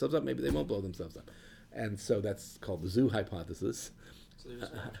blow themselves up, maybe they won't blow themselves up. And so that's called the zoo hypothesis. So they're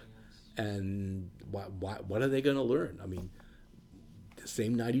just watching us. And what are they going to learn? I mean, the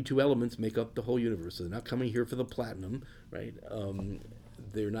same 92 elements make up the whole universe. So they're not coming here for the platinum, right?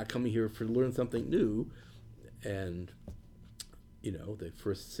 They're not coming here to learn something new. And, the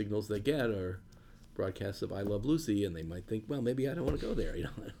first signals they get are broadcasts of I Love Lucy, and they might think, well, maybe I don't want to go there,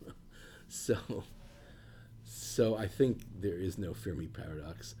 So I think there is no Fermi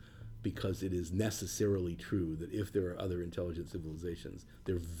paradox, because it is necessarily true that if there are other intelligent civilizations,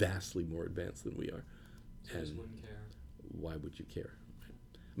 they're vastly more advanced than we are. So you just wouldn't care. Why would you care?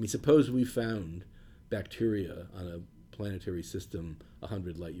 I mean, suppose we found bacteria on a planetary system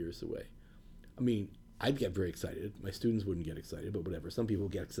 100 light years away. I mean, I'd get very excited. My students wouldn't get excited, but whatever. Some people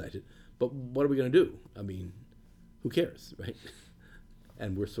get excited. But what are we going to do? I mean, who cares, right?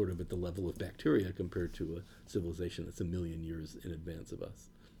 And we're sort of at the level of bacteria compared to a civilization that's 1 million years in advance of us.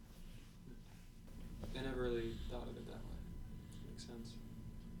 I never really thought of it that way. Makes sense.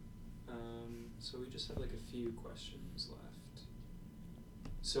 So we just have like a few questions left.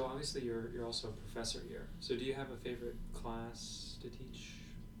 So obviously you're also a professor here. So do you have a favorite class to teach?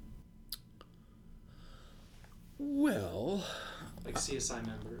 Well, like CSI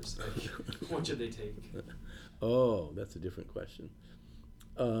members, like what should they take? Oh, that's a different question.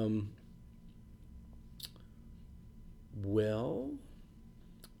 Well,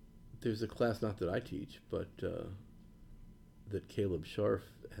 there's a class, not that I teach, but that Caleb Scharf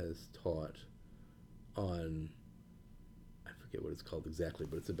has taught on, I forget what it's called exactly,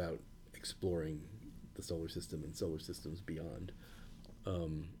 but it's about exploring the solar system and solar systems beyond.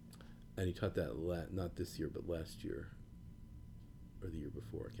 And he taught that not this year, but last year, or the year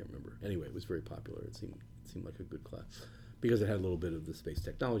before, I can't remember. Anyway, it was very popular. It seemed like a good class, because it had a little bit of the space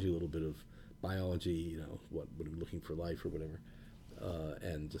technology, a little bit of biology, what are we looking for life or whatever.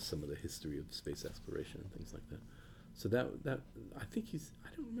 And just some of the history of space exploration and things like that. So that I think I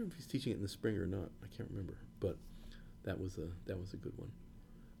don't remember if he's teaching it in the spring or not. I can't remember, but that was a good one.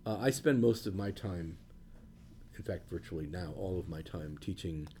 I spend most of my time, in fact, virtually now, all of my time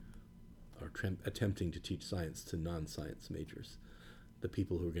teaching or attempting to teach science to non-science majors, the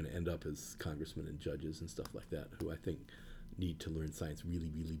people who are going to end up as congressmen and judges and stuff like that, who I think need to learn science really,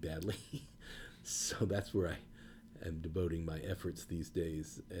 really badly. So that's where I am devoting my efforts these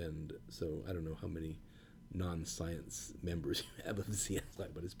days. And so I don't know how many non-science members you have of the CSI,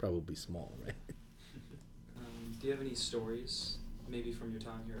 but it's probably small, right? Do you have any stories, maybe from your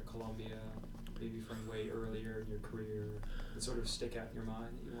time here at Columbia, maybe from way earlier in your career, that sort of stick out in your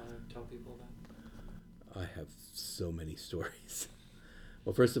mind that you want to tell people about? I have so many stories.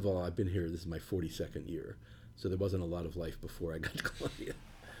 Well, first of all, I've been here, this is my 42nd year, so there wasn't a lot of life before I got to Columbia.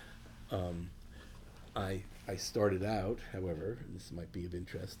 I started out, however, this might be of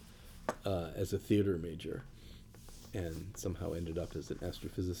interest, as a theater major, and somehow ended up as an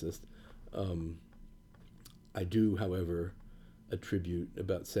astrophysicist. I do, however, attribute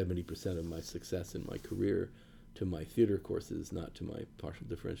about 70% of my success in my career to my theater courses, not to my partial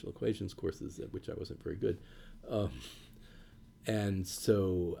differential equations courses, at which I wasn't very good. And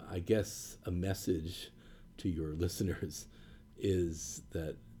so I guess a message to your listeners is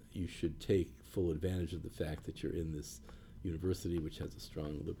that you should take full advantage of the fact that you're in this university which has a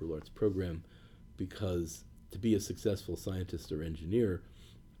strong liberal arts program, because to be a successful scientist or engineer,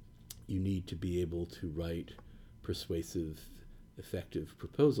 you need to be able to write persuasive, effective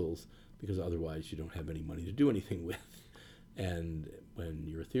proposals, because otherwise you don't have any money to do anything with. And when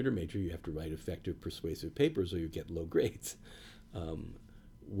you're a theater major, you have to write effective, persuasive papers or you get low grades.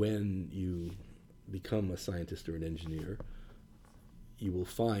 When you become a scientist or an engineer, you will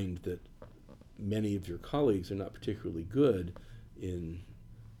find that many of your colleagues are not particularly good in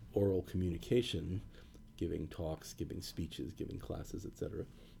oral communication, giving talks, giving speeches, giving classes, etc.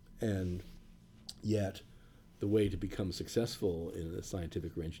 And yet, the way to become successful in a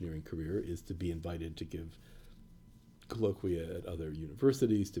scientific or engineering career is to be invited to give colloquia at other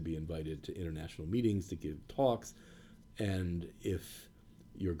universities, to be invited to international meetings, to give talks. And if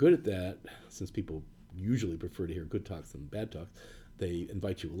you're good at that, since people usually prefer to hear good talks than bad talks, they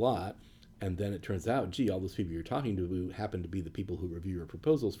invite you a lot. And then it turns out, gee, all those people you're talking to happen to be the people who review your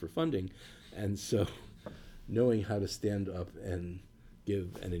proposals for funding. And so knowing how to stand up and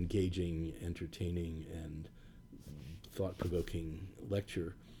give an engaging, entertaining, and thought-provoking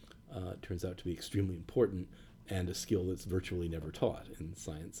lecture turns out to be extremely important, and a skill that's virtually never taught in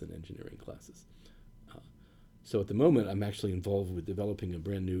science and engineering classes. So at the moment, I'm actually involved with developing a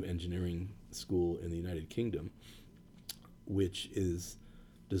brand new engineering school in the United Kingdom, which is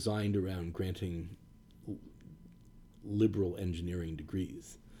designed around granting liberal engineering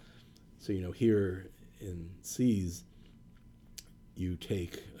degrees. So, here in SEAS, you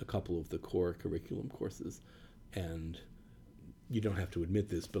take a couple of the core curriculum courses, and you don't have to admit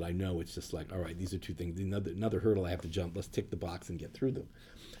this, but I know it's just like, all right, these are two things, another hurdle I have to jump, let's tick the box and get through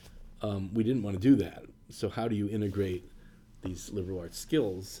them. We didn't want to do that. So how do you integrate these liberal arts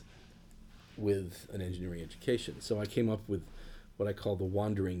skills with an engineering education? So I came up with what I call the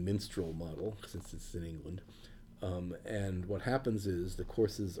wandering minstrel model, since it's in England. And what happens is the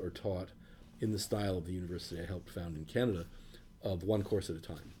courses are taught in the style of the university I helped found in Canada, of one course at a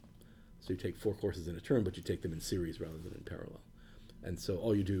time. So you take 4 courses in a term, but you take them in series rather than in parallel. And so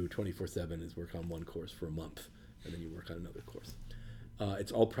all you do 24/7 is work on one course for a month, and then you work on another course.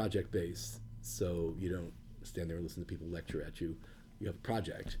 It's all project-based, so you don't stand there and listen to people lecture at you. You have a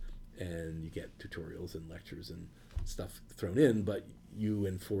project, and you get tutorials and lectures and stuff thrown in, but you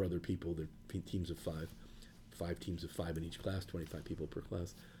and 4 other people, they're teams of 5 teams of 5 in each class, 25 people per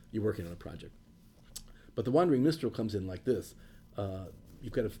class, you're working on a project. But the wandering minstrel comes in like this.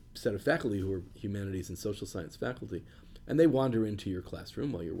 You've got a set of faculty who are humanities and social science faculty, and they wander into your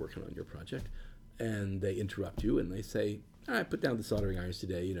classroom while you're working on your project, and they interrupt you and they say, all right, put down the soldering irons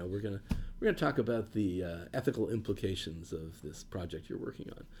today. We're gonna talk about the ethical implications of this project you're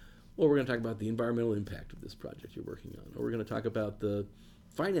working on, or we're gonna talk about the environmental impact of this project you're working on, or we're gonna talk about the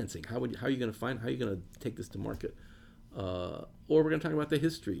financing. How are you gonna take this to market, or we're gonna talk about the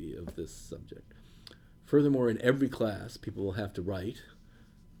history of this subject. Furthermore, in every class, people will have to write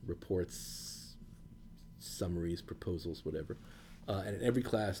reports, summaries, proposals, whatever. And in every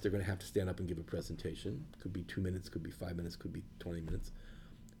class, they're going to have to stand up and give a presentation. Could be 2 minutes, could be 5 minutes, could be 20 minutes.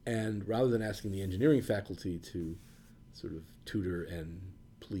 And rather than asking the engineering faculty to sort of tutor and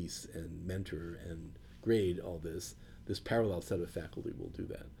police and mentor and grade all this parallel set of faculty will do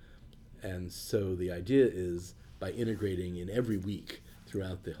that. And so the idea is, by integrating in every week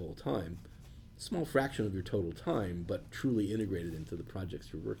throughout the whole time, small fraction of your total time, but truly integrated into the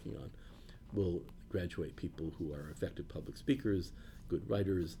projects you're working on, will graduate people who are effective public speakers, good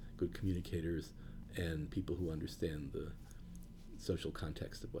writers, good communicators, and people who understand the social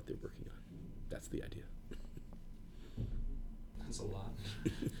context of what they're working on. That's the idea. That's a lot.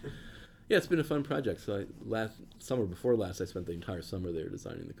 Yeah, it's been a fun project. So before last, I spent the entire summer there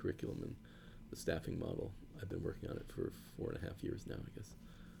designing the curriculum and the staffing model. I've been working on it for 4.5 years now, I guess.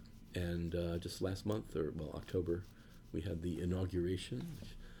 And just last month, October, we had the inauguration.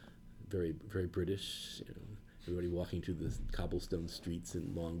 Very, very British. Everybody walking through the cobblestone streets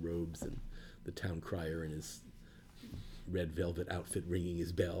in long robes, and the town crier in his red velvet outfit ringing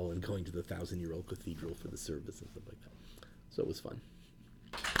his bell and going to the 1,000-year-old cathedral for the service and stuff like that. So it was fun.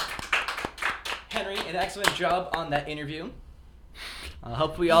 Henry, an excellent job on that interview.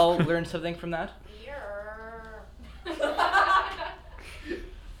 Hope we all learned something from that. Yeah.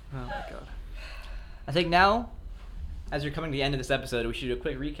 I think now, as we're coming to the end of this episode, we should do a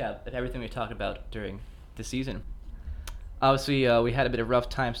quick recap of everything we talked about during the season. Obviously, we had a bit of rough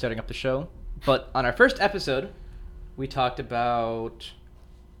time starting up the show, but on our first episode, we talked about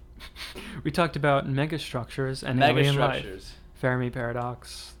megastructures and alien life. megastructures. Fermi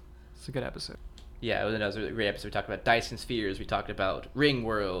paradox. It's a good episode. Yeah, that was a great episode. We talked about Dyson spheres. We talked about ring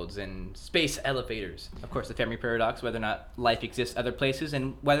worlds and space elevators. Of course, the Fermi paradox, whether or not life exists other places,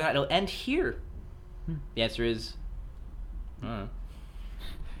 and whether or not it'll end here. The answer is,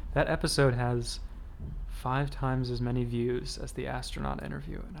 That episode has 5 times as many views as the astronaut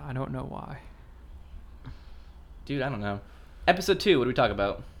interview, and I don't know why. dude, I don't know. Episode 2, what do we talk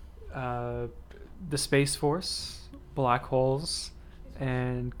about? The Space Force, black holes,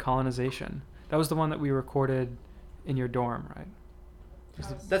 and colonization. That was the one that we recorded in your dorm, right?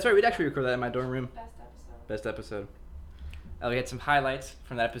 That's right, we'd actually record that in my dorm room. Best episode. Best episode. We had some highlights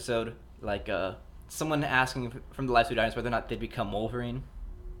from that episode, like someone asking from the Lifesuit Audience whether or not they'd become Wolverine.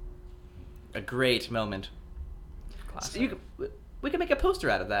 A great moment. Classic. So we could make a poster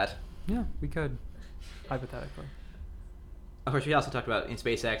out of that. Yeah, we could. Hypothetically. Of course, we also talked about in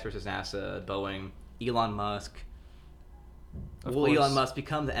SpaceX versus NASA, Boeing, Elon Musk. Of Will course. Elon Musk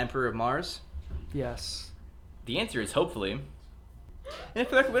become the Emperor of Mars? Yes. The answer is hopefully. And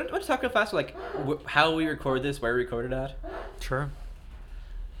if we want to talk real fast, like how we record this, where we recorded at. Sure.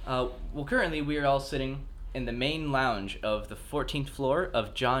 Well, currently we are all sitting in the main lounge of the 14th floor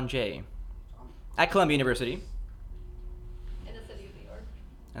of John Jay at Columbia University In the city of New York.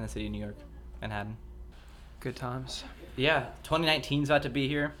 in the city of New York, Manhattan. Good times. Yeah, 2019's about to be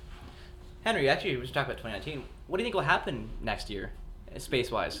here. Henry, actually, we should talk about 2019. What do you think will happen next year,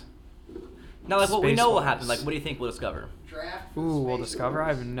 space-wise? Not like what we know will happen. Like, what do you think we'll discover? Draft. for Ooh, we'll space discover? I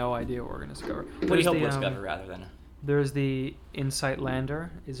force. have no idea what we're going to discover. What do you hope we'll discover, rather than? There's the InSight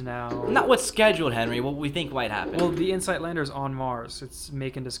lander is now... Not what's scheduled, Henry. What we think might happen. Well, the InSight lander is on Mars. It's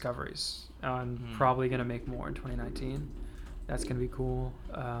making discoveries. And probably going to make more in 2019. That's going to be cool.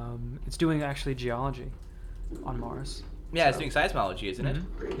 It's doing actually geology on Mars. yeah, it's So- doing seismology, isn't it?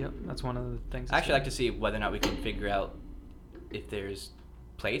 Mhm. Yep, that's one of the things. I actually like to see whether or not we can figure out if there's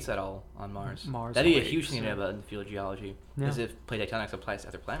plates at all on Mars. Mars That'd be a quakes, huge thing to yeah. know about in the field of geology. Yeah. Is if plate tectonics applies to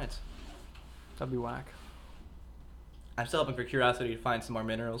other planets. That'd be whack. I'm still hoping for Curiosity to find some more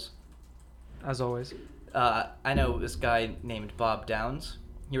minerals. As always. I know this guy named Bob Downs.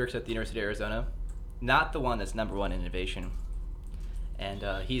 He works at the University of Arizona. Not the one that's #1 in innovation. And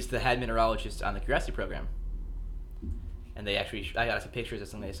he's the head mineralogist on the Curiosity program. And they actually, I got some pictures of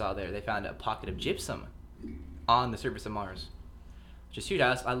something they saw there. They found a pocket of gypsum on the surface of Mars. Just huge.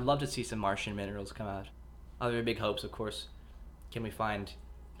 I'd love to see some Martian minerals come out. Other big hopes, of course. Can we find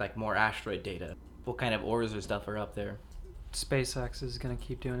like more asteroid data? What kind of ores or stuff are up there? SpaceX is going to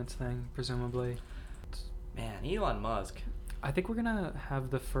keep doing its thing, presumably. Man, Elon Musk. I think we're going to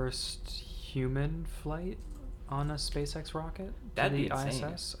have the first human flight on a SpaceX rocket That'd to be the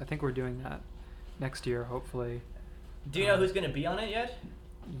insane. ISS. I think we're doing that next year, hopefully. Do you know who's going to be on it yet?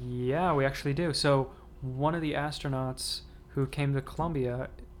 Yeah, we actually do. So one of the astronauts who came to Columbia,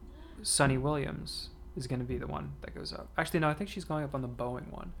 Sunny Williams, is going to be the one that goes up. Actually, no, I think she's going up on the Boeing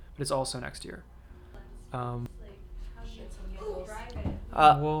one, but it's also next year. Well-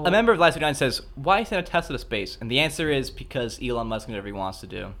 A member of Lifesuit Audience says, why send a Tesla to space? And the answer is because Elon Musk can do whatever he wants to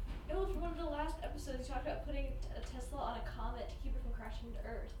do. It was one of the last episodes you talked about putting a Tesla on a comet to keep it from crashing to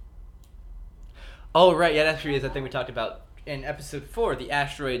Earth. Oh, right. Yeah, that actually is the thing we talked about in episode 4, the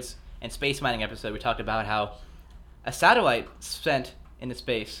asteroids and space mining episode. We talked about how a satellite sent into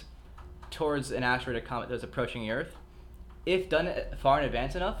space towards an asteroid or comet that was approaching the Earth, if done far in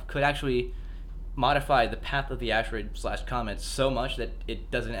advance enough, could actually modify the path of the asteroid/comet so much that it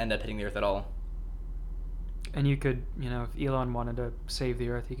doesn't end up hitting the Earth at all. And you could, if Elon wanted to save the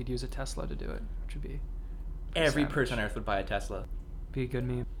Earth, he could use a Tesla to do it, which would be Every savage. person on Earth would buy a Tesla. Be a good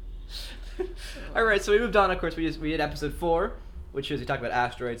meme. All right, so we moved on. Of course, we did episode 4, which is we talked about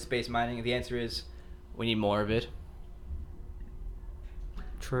asteroids, space mining. The answer is we need more of it.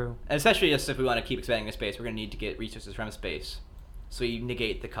 True. And especially just if we want to keep expanding the space, we're going to need to get resources from space. So you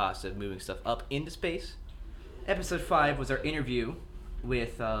negate the cost of moving stuff up into space. Episode 5 was our interview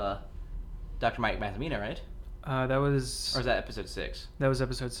with Dr. Mike Massimino, right? That was Or was that episode 6? That was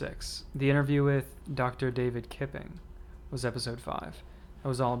episode 6. The interview with Dr. David Kipping was episode 5. That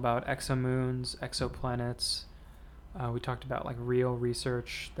was all about exomoons, exoplanets. We talked about like real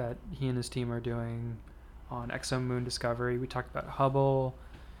research that he and his team are doing on exomoon discovery. We talked about Hubble,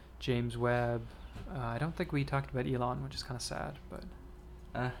 James Webb. I don't think we talked about Elon, which is kind of sad,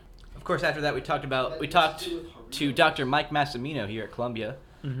 but Of course, after that we talked to Dr. Mike Massimino here at Columbia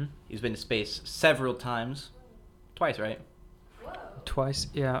Mm-hmm. He's been to space several times. Twice, right? Whoa. Twice,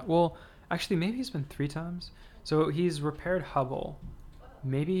 yeah. Well, actually, maybe he's been 3 times. So he's repaired Hubble.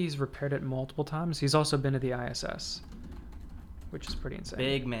 Maybe he's repaired it multiple times. He's also been to the ISS, which is pretty insane.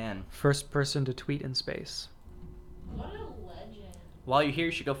 Big man. First person to tweet in space. What a legend. While you're here,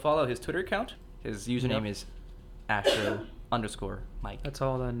 you should go follow his Twitter account. His username is Astro_Mike. That's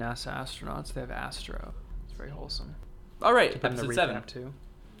all the NASA astronauts. They have Astro. It's very wholesome. All right, To put in the episode 7. recap too.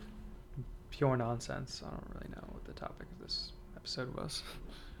 Pure nonsense. I don't really know what the topic of this episode was.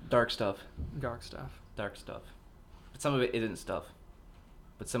 Dark stuff. Dark stuff. Dark stuff. But some of it isn't stuff.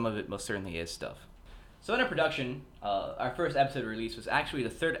 But some of it most certainly is stuff. So in our production, our first episode release was actually the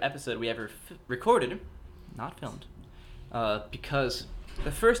 3rd episode we ever recorded, not filmed, because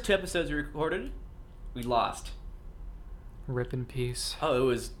the first 2 episodes we recorded, we lost. Rip in peace. Oh,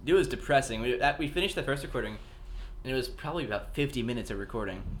 it was depressing. We finished the first recording, and it was probably about 50 minutes of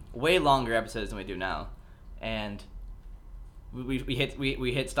recording, way longer episodes than we do now, and we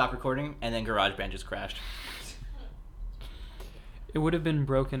hit stop recording, and then GarageBand just crashed. It would have been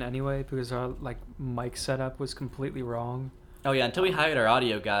broken anyway because our mic setup was completely wrong. Oh yeah, until we hired our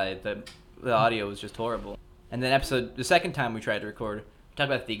audio guy, the audio was just horrible. And then the second time we tried to record, we talked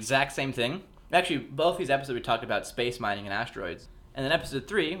about the exact same thing. Actually, both these episodes we talked about space mining and asteroids. And then episode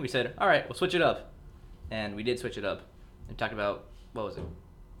 3, we said, all right, we'll switch it up. And we did switch it up. And talked about, what was it?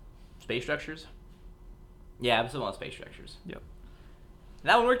 Space structures? Yeah, episode 1, space structures. Yep. And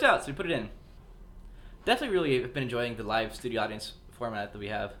that one worked out, so we put it in. Definitely really have been enjoying the live studio audience format that we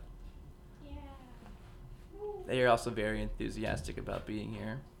have. Yeah. They are also very enthusiastic about being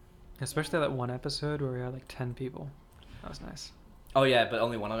here. Especially that one episode where we had 10 people. That was nice. Oh yeah, but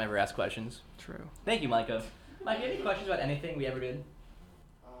only one of them ever asked questions. True. Thank you, Micah. Mike, do you have any questions about anything we ever did?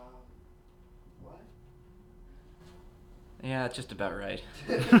 What? Yeah, that's just about right.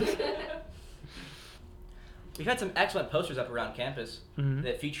 We've had some excellent posters up around campus Mhm.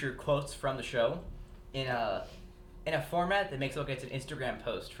 that feature quotes from the show in a format that makes it look like it's an Instagram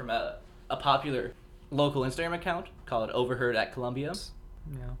post from a popular local Instagram account called Overheard at Columbia.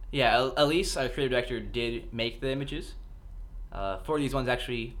 Yeah. Yeah, Elise, our creative director, did make the images. For these ones,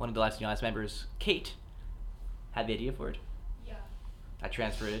 actually, one of the last members, Kate, had the idea for it. Yeah. I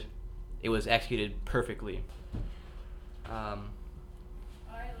transferred it. It was executed perfectly. Alright,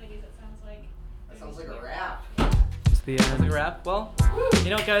 ladies, that sounds like. That sounds like a wrap. It's the Sounds like end. a wrap. Well, you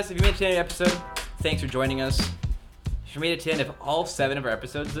know what, guys? If you made it to the end of the episode, thanks for joining us. If you made it to the end of all 7 of our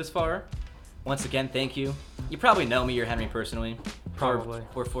episodes this far, once again, thank you. You probably know me or Henry personally. Probably.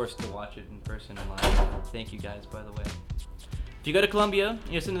 We're forced to watch it in person and live. Thank you guys, by the way. If you go to Columbia and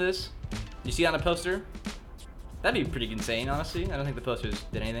you listen to this, you see it on a poster, that'd be pretty insane, honestly. I don't think the posters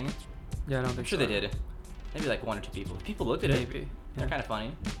did anything. Yeah, I don't I'm think sure so. they did. Maybe 1 or 2 people. People looked at it. Maybe. They're Yeah. kind of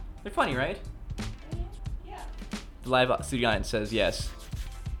funny. They're funny, right? Yeah. The live studio audience says yes.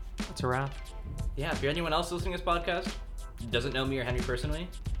 That's a wrap. Yeah, if you're anyone else listening to this podcast, doesn't know me or Henry personally,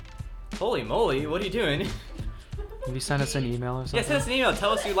 holy moly, what are you doing? Maybe send us an email or something. Yeah, send us an email.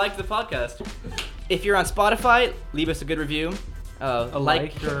 Tell us you liked the podcast. If you're on Spotify, leave us a good review. A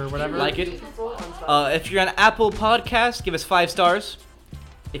like or whatever. Like it. If you're on Apple Podcasts, give us 5 stars.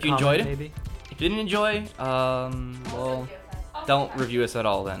 If you Comment, enjoyed it. maybe. If you didn't enjoy, well, don't review us at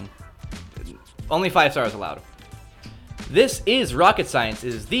all then. Only 5 stars allowed. This is Rocket Science.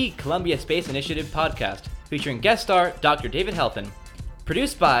 It is the Columbia Space Initiative podcast featuring guest star Dr. David Helfin.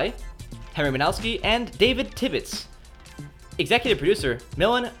 Produced by Henry Manalski and David Tibbetts. Executive producer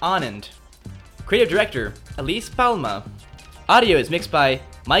Milan Anand. Creative director Elise Palma. Audio is mixed by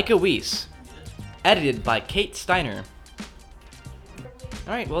Micah Weiss. Edited by Kate Steiner.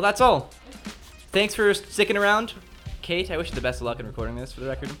 Alright, well that's all. Thanks for sticking around. Kate, I wish you the best of luck in recording this for the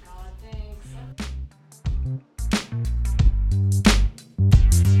record.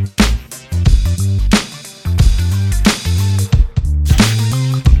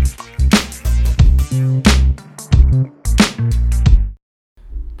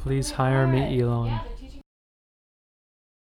 Please hire me, Elon. Yeah,